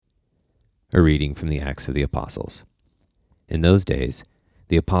A reading from the Acts of the Apostles. In those days,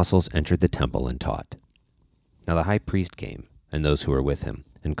 the apostles entered the temple and taught. Now the high priest came, and those who were with him,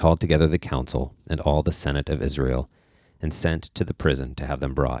 and called together the council and all the senate of Israel, and sent to the prison to have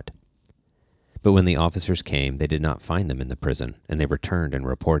them brought. But when the officers came, they did not find them in the prison, and they returned and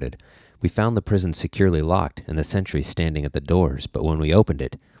reported, "We found the prison securely locked, and the sentries standing at the doors, but when we opened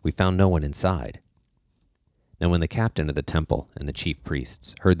it, we found no one inside." Now when the captain of the temple and the chief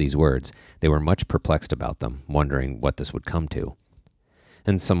priests heard these words, they were much perplexed about them, wondering what this would come to.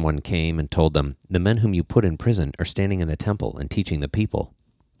 And someone came and told them, "The men whom you put in prison are standing in the temple and teaching the people."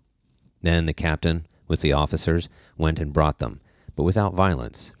 Then the captain, with the officers, went and brought them, but without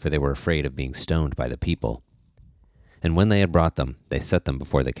violence, for they were afraid of being stoned by the people. And when they had brought them, they set them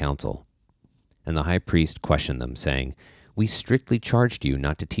before the council. And the high priest questioned them, saying, "We strictly charged you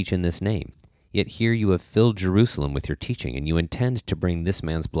not to teach in this name. Yet here you have filled Jerusalem with your teaching, and you intend to bring this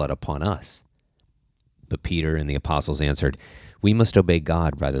man's blood upon us." But Peter and the apostles answered, "We must obey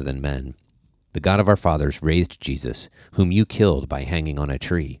God rather than men. The God of our fathers raised Jesus, whom you killed by hanging on a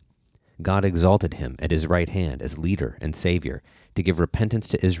tree. God exalted him at his right hand as leader and Savior, to give repentance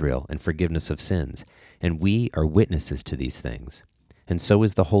to Israel and forgiveness of sins. And we are witnesses to these things. And so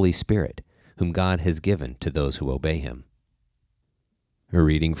is the Holy Spirit, whom God has given to those who obey him." A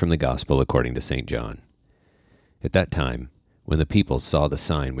reading from the Gospel according to St. John. At that time, when the people saw the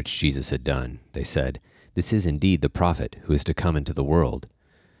sign which Jesus had done, they said, "This is indeed the prophet who is to come into the world."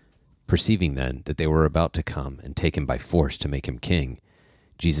 Perceiving then that they were about to come and take him by force to make him king,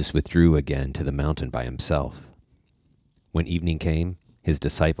 Jesus withdrew again to the mountain by himself. When evening came, his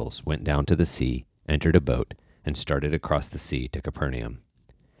disciples went down to the sea, entered a boat, and started across the sea to Capernaum.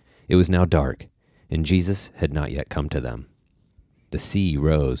 It was now dark, and Jesus had not yet come to them. The sea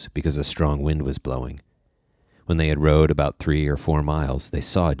rose because a strong wind was blowing. When they had rowed about 3 or 4 miles, they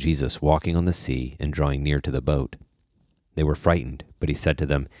saw Jesus walking on the sea and drawing near to the boat. They were frightened, but he said to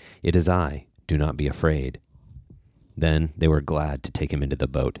them, "It is I, do not be afraid." Then they were glad to take him into the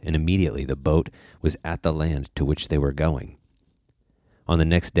boat, and immediately the boat was at the land to which they were going. On the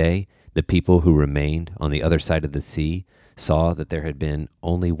next day, the people who remained on the other side of the sea saw that there had been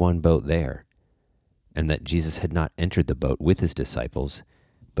only one boat there, and that Jesus had not entered the boat with his disciples,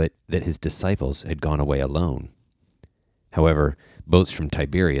 but that his disciples had gone away alone. However, boats from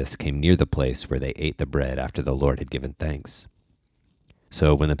Tiberias came near the place where they ate the bread after the Lord had given thanks.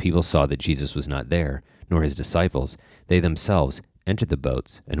 So when the people saw that Jesus was not there, nor his disciples, they themselves entered the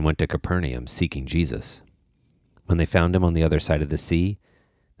boats and went to Capernaum seeking Jesus. When they found him on the other side of the sea,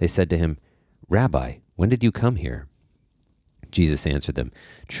 they said to him, "Rabbi, when did you come here?" Jesus answered them,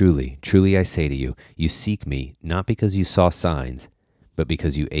 "Truly, truly I say to you, you seek me not because you saw signs, but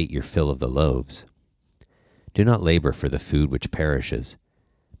because you ate your fill of the loaves. Do not labor for the food which perishes,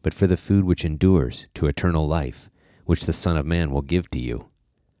 but for the food which endures to eternal life, which the Son of Man will give to you.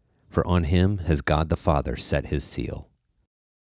 For on him has God the Father set his seal."